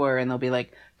 February, and they'll be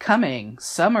like, coming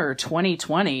summer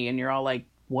 2020. And you're all like,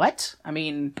 what? I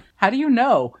mean, how do you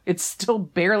know? It's still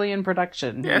barely in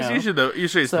production. yeah, it's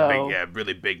usually it's So- the big,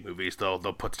 really big movies. They'll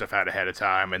put stuff out ahead of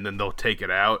time, and then they'll take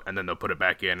it out, and then they'll put it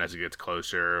back in as it gets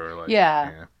closer. Or like,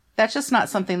 Yeah. That's just not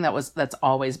something that's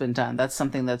always been done. That's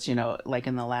something that's, like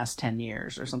in the last 10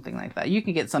 years or something like that. You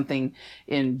can get something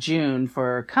in June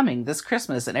for coming this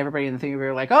Christmas, and everybody in the theater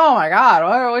are like, oh my God,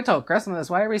 why are we till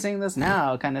Christmas? Why are we seeing this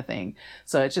now? Kind of thing.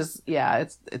 So it's just, yeah,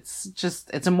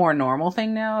 it's a more normal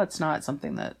thing now. It's not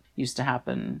something that used to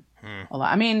happen a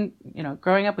lot. I mean,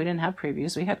 growing up, we didn't have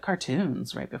previews. We had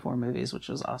cartoons right before movies, which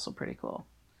was also pretty cool.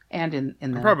 And in the,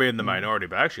 I'm probably in the minority,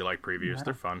 but I actually like previews. Yeah.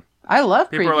 They're fun. I love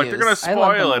previews. People are like, they're going to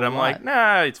spoil it. I'm like,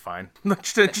 nah, it's fine.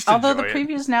 just Although the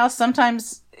enjoy previews now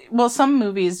sometimes, well, some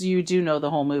movies you do know the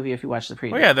whole movie if you watch the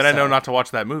preview. Well, yeah, then I know not to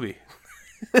watch that movie.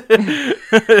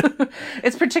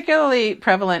 It's particularly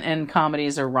prevalent in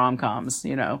comedies or rom-coms.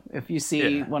 If you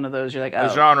see one of those, you're like, oh,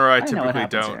 the genre I know what typically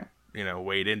happens don't, here.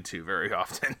 wade into very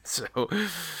often. So,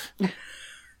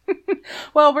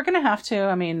 well, we're gonna have to.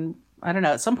 I mean, I don't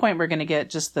know. At some point, we're gonna get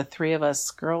just the three of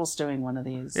us girls doing one of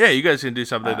these. yeah, you guys can do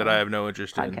something that I have no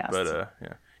interest in. podcasts. But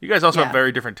yeah, you guys also have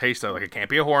very different tastes. Though, like it can't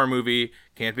be a horror movie,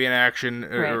 can't be an action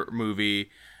movie.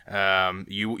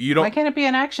 You don't. Why can't it be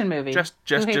an action movie? Just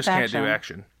can't do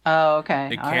action. Oh, okay.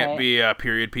 It can't be a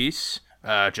period piece.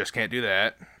 Just can't do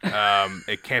that.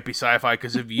 It can't be sci-fi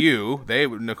because of you.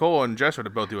 Nicole and Jess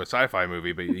would both do a sci-fi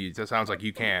movie, but it sounds like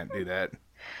you can't do that.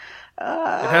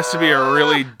 It has to be a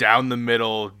really down the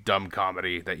middle dumb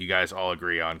comedy that you guys all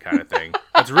agree on, kind of thing.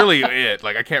 That's really it.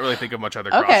 Like I can't really think of much other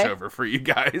crossover for you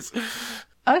guys.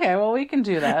 Okay, well we can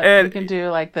do that. And we can do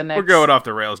like the next. We're going off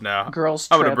the rails now. Girls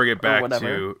I'm going to trip bring it back or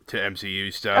whatever. to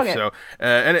MCU stuff. Okay. So,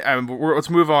 let's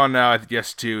move on now. I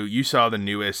guess to you saw the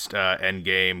newest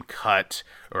Endgame cut,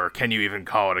 or can you even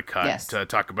call it a cut? Yes. To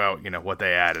talk about what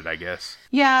they added, I guess.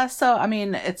 Yeah, so I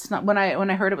mean, it's not when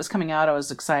I heard it was coming out, I was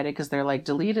excited because they're like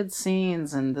deleted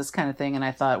scenes and this kind of thing, and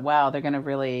I thought, wow, they're going to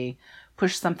really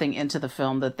push something into the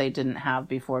film that they didn't have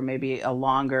before, maybe a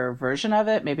longer version of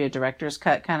it, maybe a director's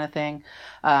cut kind of thing.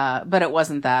 But it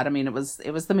wasn't that. I mean, it was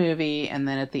the movie, and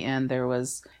then at the end there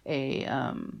was a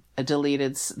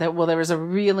deleted. There was a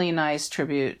really nice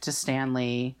tribute to Stan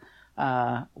Lee,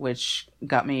 which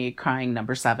got me crying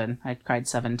number 7. I cried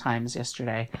 7 times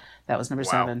yesterday. That was number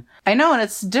 7. I know, and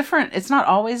it's different. It's not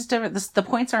always different. The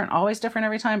points aren't always different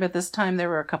every time, but this time there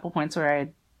were a couple points where I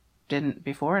didn't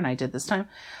before, and I did this time.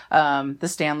 The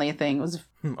Stan Lee thing was...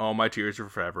 All my tears are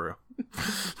for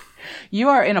Favreau. You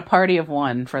are in a party of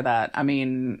one for that. I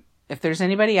mean, if there's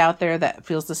anybody out there that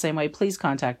feels the same way, please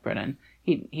contact Brennan.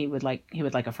 He would like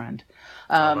a friend.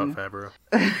 All about Favreau.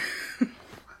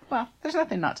 Well, there's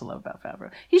nothing not to love about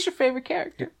Favreau. He's your favorite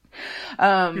character. He's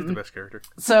the best character.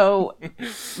 So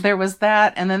there was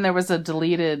that, and then there was a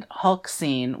deleted Hulk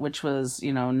scene, which was,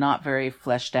 not very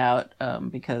fleshed out,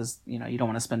 because, you don't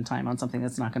want to spend time on something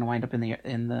that's not going to wind up in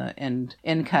the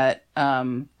end cut.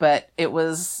 But it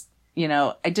was,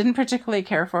 I didn't particularly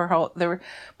care for Hulk. There were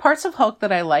parts of Hulk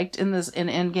that I liked in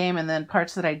Endgame, and then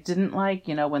parts that I didn't like,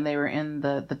 when they were in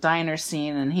the diner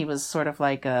scene, and he was sort of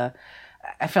like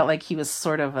I felt like he was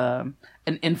sort of an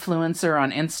influencer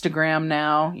on Instagram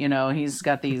now. He's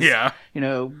got these,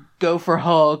 go for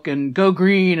Hulk and go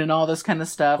green and all this kind of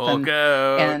stuff. Hulk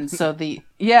out. And so it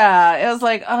was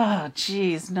like, oh,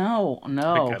 geez, no. I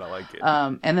kind of like it.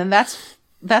 And then that's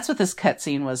what this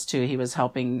cutscene was too. He was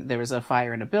helping. There was a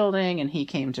fire in a building, and he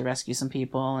came to rescue some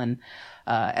people. And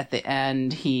at the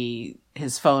end,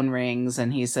 his phone rings,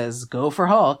 and he says, "Go for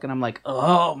Hulk." And I'm like,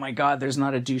 oh my God, there's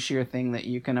not a douchier thing that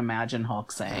you can imagine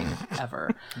Hulk saying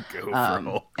ever. Go for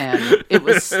Hulk. And it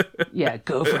was,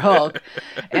 go for Hulk.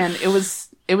 And it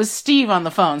was Steve on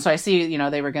the phone. So I see,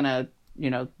 they were gonna,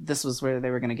 this was where they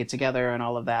were gonna get together and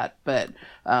all of that. But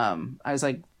I was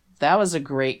like, that was a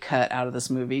great cut out of this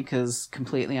movie, because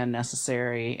completely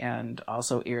unnecessary and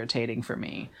also irritating for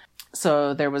me.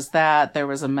 So there was that. There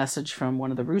was a message from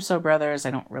one of the Russo brothers.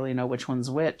 I don't really know which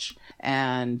one's which.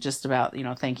 And just about,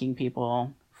 thanking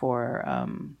people for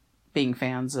being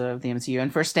fans of the MCU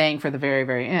and for staying for the very,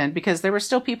 very end, because there were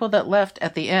still people that left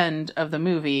at the end of the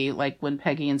movie, like when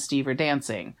Peggy and Steve are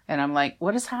dancing. And I'm like,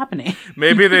 what is happening?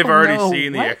 Maybe they've already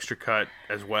seen the extra cut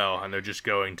as well, and they're just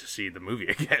going to see the movie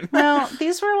again. Well,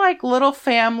 these were like little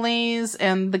families,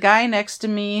 and the guy next to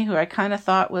me, who I kind of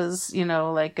thought was, you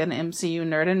know, like an MCU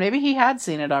nerd, and maybe he had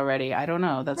seen it already. I don't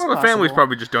know. That's well, the families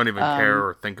probably just don't even care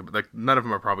or think about, like, none of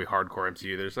them are probably hardcore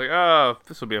MCU. They're just like, oh,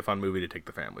 this will be a fun movie to take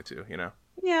the family to, you know?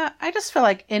 Yeah, I just feel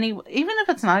like even if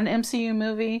it's not an MCU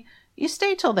movie, you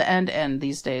stay till the end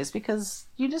these days, because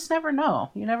you just never know.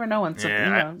 You never know when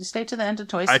something, you stay to the end of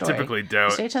Toy Story. I typically don't.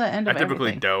 You stay to the end of everything.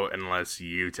 everything. Don't unless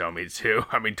you tell me to.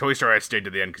 I mean, Toy Story I stayed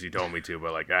to the end because you told me to,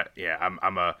 but like that, yeah,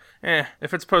 I'm a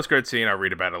if it's post-credit scene, I'll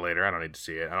read about it later. I don't need to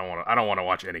see it. I don't want to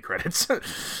watch any credits.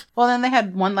 Well, then they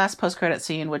had one last post-credit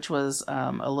scene, which was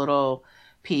a little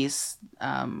piece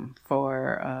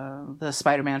for the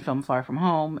Spider-Man film Far From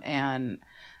Home, and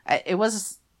it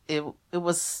was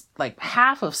like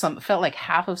felt like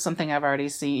half of something I've already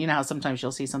seen. You know how sometimes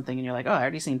you'll see something and you're like, oh, I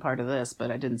already seen part of this, but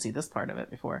I didn't see this part of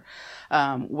it before.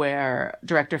 Where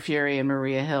Director Fury and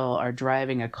Maria Hill are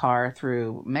driving a car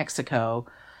through Mexico,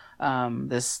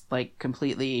 this like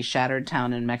completely shattered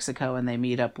town in Mexico, and they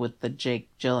meet up with the Jake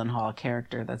Gyllenhaal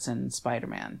character that's in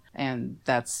Spider-Man, and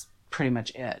that's pretty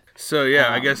much it. So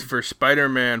yeah, I guess for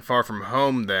Spider-Man Far From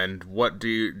Home, then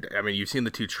you've seen the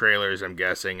 2 trailers, I'm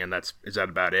guessing, and is that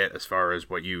about it as far as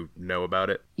what you know about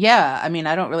it? Yeah, I mean,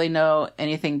 I don't really know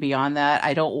anything beyond that.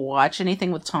 I don't watch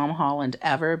anything with Tom Holland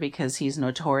ever, because he's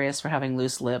notorious for having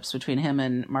loose lips. Between him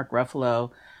and Mark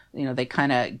Ruffalo, you know, they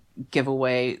kind of give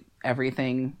away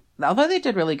everything. Although they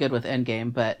did really good with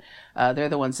Endgame, but they're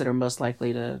the ones that are most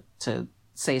likely to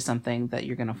say something that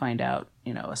you're going to find out,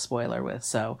 you know, a spoiler with.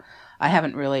 So I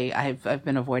haven't really, I've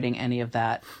been avoiding any of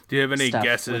that. Do you have any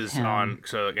guesses on,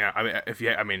 so yeah, if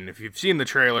you've seen the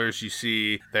trailers, you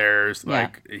see there's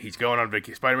like, he's going on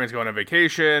vacation, Spider-Man's going on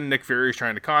vacation, Nick Fury's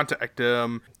trying to contact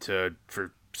him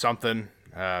for something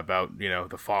about, you know,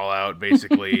 the fallout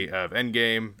basically of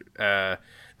Endgame.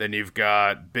 Then you've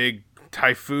got big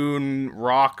typhoon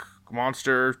rock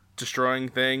monster destroying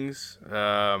things,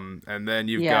 and then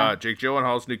you've got Jake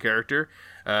Gyllenhaal's new character,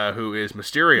 who is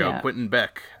Mysterio, Quentin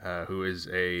Beck, who is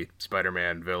a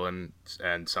Spider-Man villain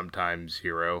and sometimes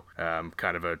hero,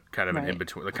 kind of an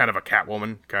in-between, kind of a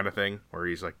Catwoman kind of thing, where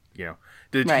he's like, you know,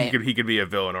 he could be a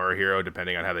villain or a hero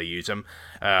depending on how they use him.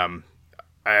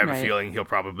 I have a feeling he'll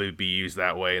probably be used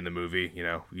that way in the movie. You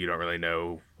know, you don't really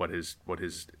know what his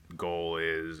goal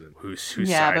is, and whose side he's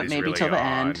really on. Yeah, but maybe till the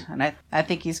end. And I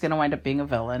think he's going to wind up being a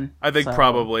villain. I think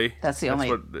probably. That's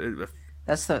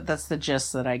the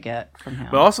gist that I get from him.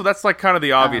 But also, that's like kind of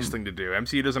the obvious thing to do.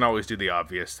 MCU doesn't always do the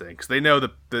obvious thing, because they know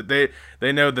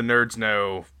they know the nerds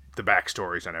know the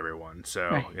backstories on everyone.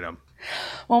 So you know.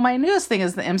 Well, my newest thing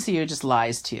is the MCU just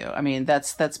lies to you. I mean,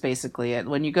 that's basically it.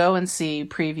 When you go and see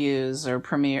previews or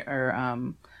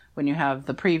when you have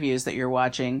the previews that you're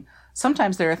watching,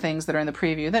 sometimes there are things that are in the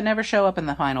preview that never show up in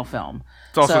the final film.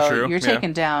 It's also true. You're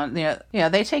taken down,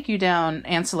 they take you down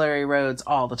ancillary roads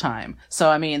all the time.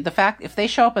 So, I mean, the fact, if they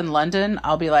show up in London,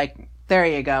 I'll be like, there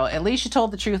you go. At least you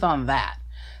told the truth on that.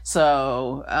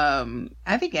 So,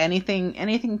 I think anything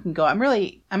can go.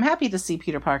 I'm happy to see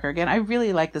Peter Parker again. I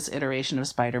really like this iteration of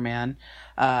Spider-Man.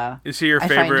 Is he your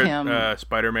favorite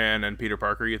Spider-Man and Peter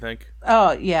Parker, you think?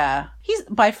 Oh, yeah. He's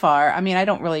by far. I mean, I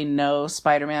don't really know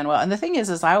Spider-Man well. And the thing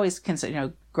is I always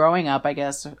consider, growing up, I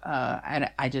guess,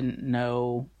 I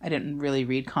didn't really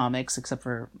read comics except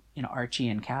for, Archie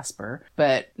and Casper.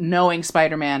 But knowing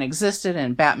Spider-Man existed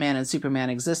and Batman and Superman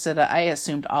existed, I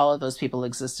assumed all of those people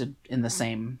existed in the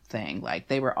same thing. Like,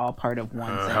 they were all part of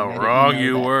one thing. How wrong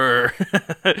you were.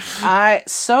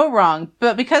 So wrong.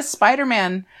 But because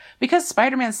Spider-Man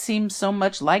seems so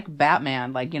much like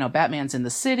Batman. Like, Batman's in the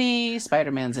city,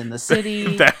 Spider-Man's in the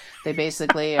city. They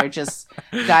basically are just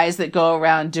guys that go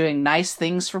around doing nice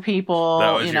things for people.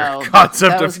 That was your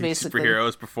concept of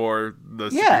superheroes before the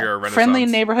superhero renaissance. Friendly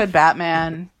neighborhood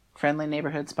Batman, friendly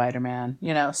neighborhood Spider-Man.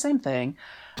 Same thing.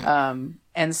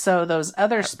 And so those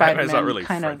other Spider-Man not really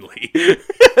kind friendly.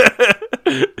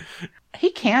 of... He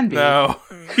can be. No,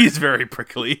 he's very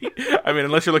prickly. I mean,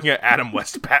 unless you're looking at Adam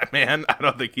West Batman, I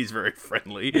don't think he's very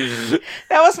friendly.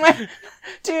 That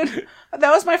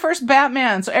was my first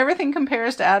Batman. So everything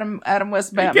compares to Adam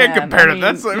West Batman. You can't compare it.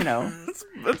 That's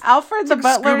Alfred the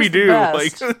Butler. Scooby-Doo.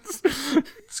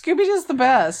 Scooby-Doo's the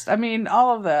best. I mean,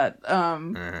 all of that.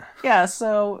 Yeah.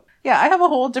 So yeah, I have a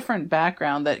whole different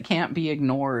background that can't be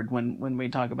ignored when we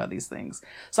talk about these things.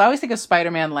 So I always think of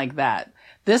Spider-Man like that.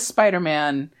 This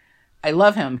Spider-Man I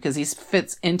love him because he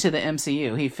fits into the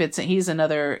MCU.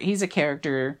 He's a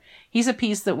character. He's a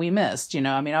piece that we missed, you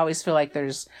know. I mean, I always feel like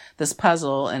there's this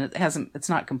puzzle and it's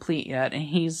not complete yet. And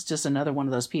he's just another one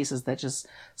of those pieces that just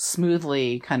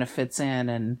smoothly kind of fits in.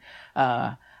 And,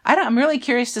 I'm really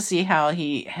curious to see how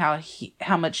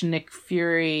much Nick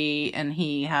Fury and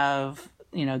he have,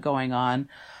 you know, going on.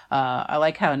 I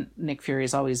like how Nick Fury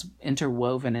is always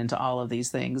interwoven into all of these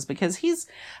things because he's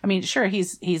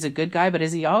a good guy, but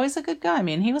is he always a good guy? I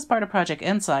mean, he was part of Project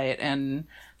Insight and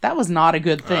that was not a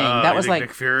good thing. That was like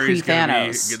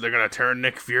pre-Thanos. They're going to turn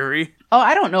Nick Fury? Oh,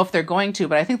 I don't know if they're going to,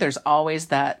 but I think there's always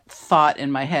that thought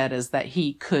in my head is that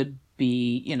he could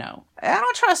be, you know, I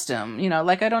don't trust him, you know,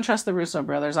 like I don't trust the Russo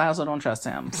brothers. I also don't trust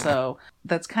him. So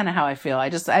that's kind of how I feel. I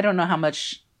don't know how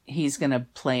much he's going to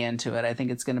play into it. I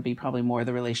think it's going to be probably more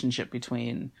the relationship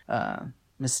between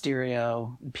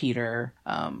Mysterio and Peter.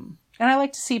 And I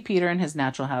like to see Peter in his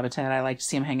natural habitat. I like to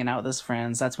see him hanging out with his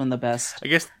friends. That's when the best... I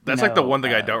guess that's like the one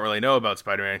thing I don't really know about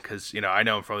Spider-Man because, you know, I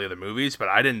know him from the other movies, but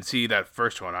I didn't see that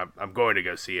first one. I'm going to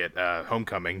go see it,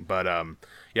 Homecoming. But,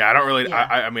 yeah, I don't really... Yeah.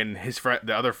 I mean, his friend,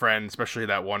 the other friend, especially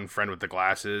that one friend with the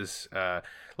glasses,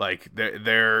 like,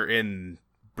 they're in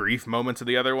brief moments of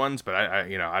the other ones, but I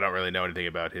don't really know anything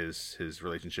about his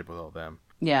relationship with all of them.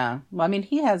 Yeah. Well, I mean,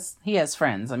 he has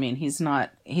friends. I mean, he's not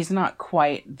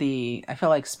quite the, I feel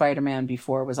like Spider-Man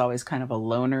before was always kind of a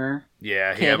loner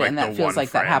kid, he had, like, and that feels like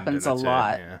that happens a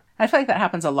lot. Yeah. I feel like that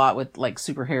happens a lot with like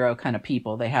superhero kind of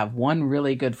people. They have one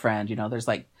really good friend, you know, there's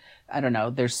like, I don't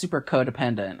know, they're super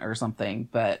codependent or something,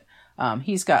 but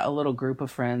he's got a little group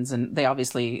of friends and they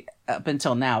obviously up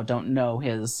until now don't know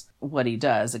what he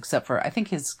does, except for I think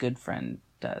his good friend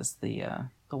does, the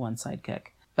one sidekick.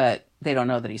 But they don't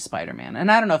know that he's Spider-Man.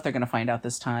 And I don't know if they're going to find out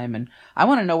this time. And I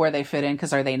want to know where they fit in,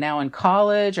 because are they now in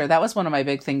college? Or that was one of my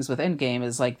big things with Endgame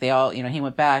is like they all, you know, he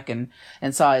went back and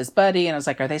saw his buddy. And I was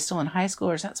like, are they still in high school?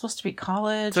 Or is that supposed to be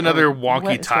college? It's another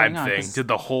wonky time thing. Did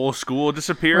the whole school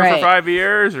disappear for 5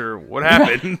 years? Or what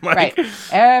happened? Right.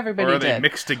 Everybody did. Or are they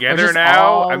mixed together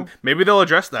now? Maybe they'll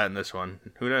address that in this one.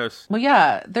 Who knows? Well,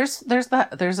 yeah, there's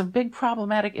a big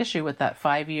problematic issue with that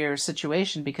 5-year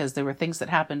situation, because there were things that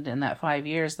happened in that 5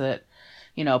 years that,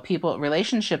 you know,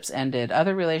 relationships ended,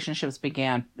 other relationships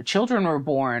began, children were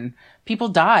born, people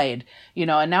died, you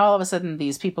know, and now all of a sudden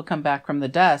these people come back from the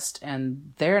dust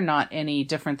and they're not any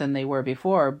different than they were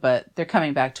before, but they're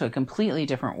coming back to a completely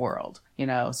different world, you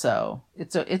know, so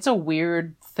it's a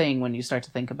weird thing when you start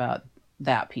to think about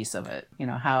that piece of it, you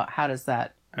know, how does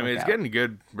that I mean, it's getting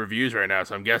good reviews right now,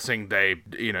 so I'm guessing they,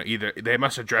 you know, either they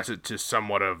must address it to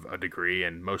somewhat of a degree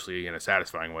and mostly in a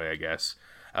satisfying way, I guess.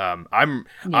 I'm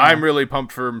really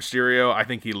pumped for Mysterio. I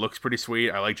think he looks pretty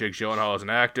sweet. I like Jake Gyllenhaal as an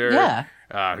actor.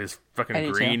 Yeah. His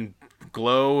fucking green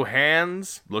glow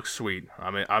hands looks sweet.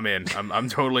 I'm in. I'm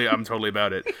totally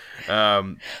about it.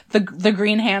 The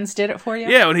green hands did it for you?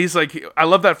 Yeah, when he's like, I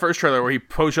love that first trailer where he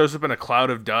shows up in a cloud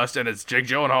of dust and it's Jake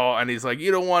Gyllenhaal and he's like,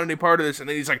 you don't want any part of this, and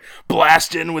then he's like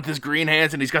blasting with his green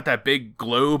hands and he's got that big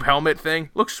globe helmet thing.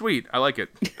 Looks sweet. I like it.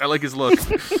 I like his look.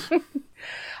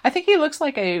 I think he looks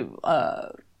like I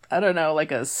don't know,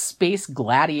 like a space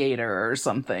gladiator or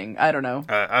something. I don't know.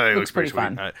 I think it looks pretty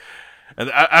fun.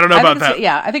 I don't know about that.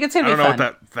 Yeah, I think it's gonna be fun. I don't know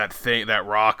what that thing, that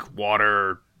rock,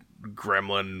 water,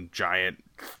 gremlin, giant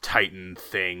titan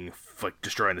thing, like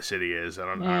destroying the city is. I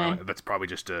don't know. That's probably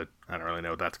just I don't really know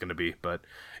what that's gonna be, but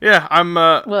yeah, I'm.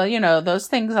 Well, you know, those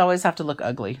things always have to look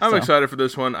ugly. I'm excited for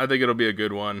this one. I think it'll be a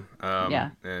good one.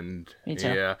 Yeah, and me too.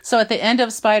 Yeah. So at the end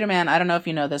of Spider-Man, I don't know if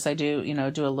you know this. I do, you know,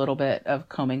 do a little bit of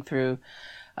combing through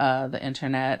the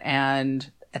internet,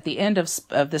 and at the end of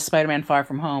this Spider-Man Far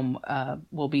From Home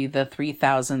will be the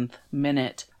 3,000th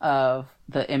minute of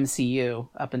the MCU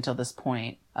up until this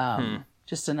point.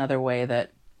 Just another way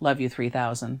that Love You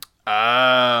 3000.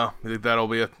 You think that'll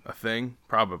be a thing?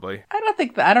 Probably.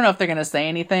 I don't know if they're going to say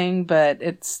anything, but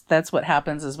that's what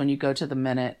happens is when you go to the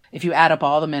minute, if you add up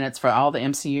all the minutes for all the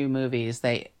MCU movies,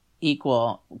 they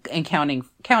equal, and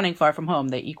counting Far From Home,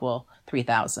 they equal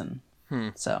 3,000.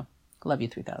 So, Love You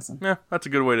 3000. Yeah, that's a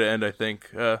good way to end, I think.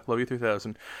 Love You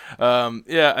 3000.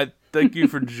 Yeah, I thank you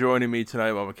for joining me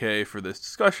tonight, Mama Kay, for this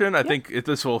discussion. I think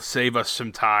this will save us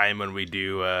some time when we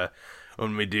do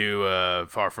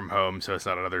Far From Home, so it's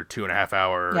not another 2.5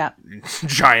 hour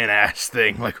giant ass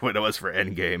thing like what it was for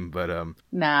Endgame. But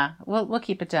nah, we'll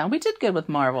keep it down. We did good with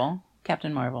Marvel.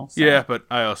 Captain Marvel. So. Yeah, but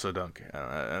I also don't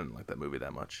like that movie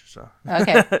that much. So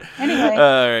okay. Anyway.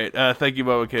 All right. Thank you,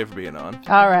 Mama Kay, for being on.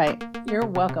 All right. You're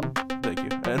welcome. Thank you.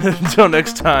 And until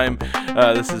next time,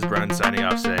 this is Brennan signing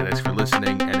off saying thanks for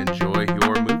listening and enjoy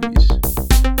your movies.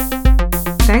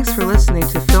 Thanks for listening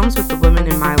to Films with the Women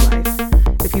in My Life.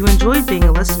 If you enjoyed being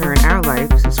a listener in our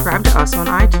us on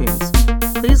iTunes.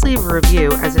 Please leave a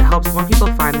review as it helps more people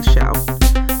find the show.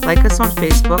 Like us on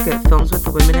Facebook at Films with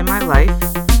the Women in My Life.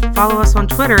 Follow us on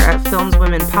Twitter at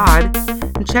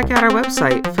FilmsWomenPod. And check out our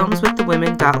website,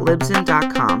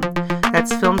 filmswiththewomen.libsyn.com.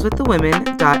 That's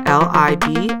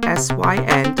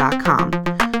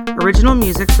filmswiththewomen.libsyn.com. Original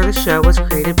music for the show was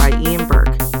created by Ian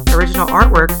Burke. Original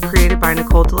artwork created by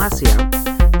Nicole D'Alessio.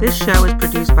 This show is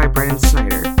produced by Brennan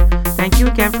Snyder. Thank you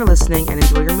again for listening and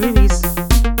enjoy your movies.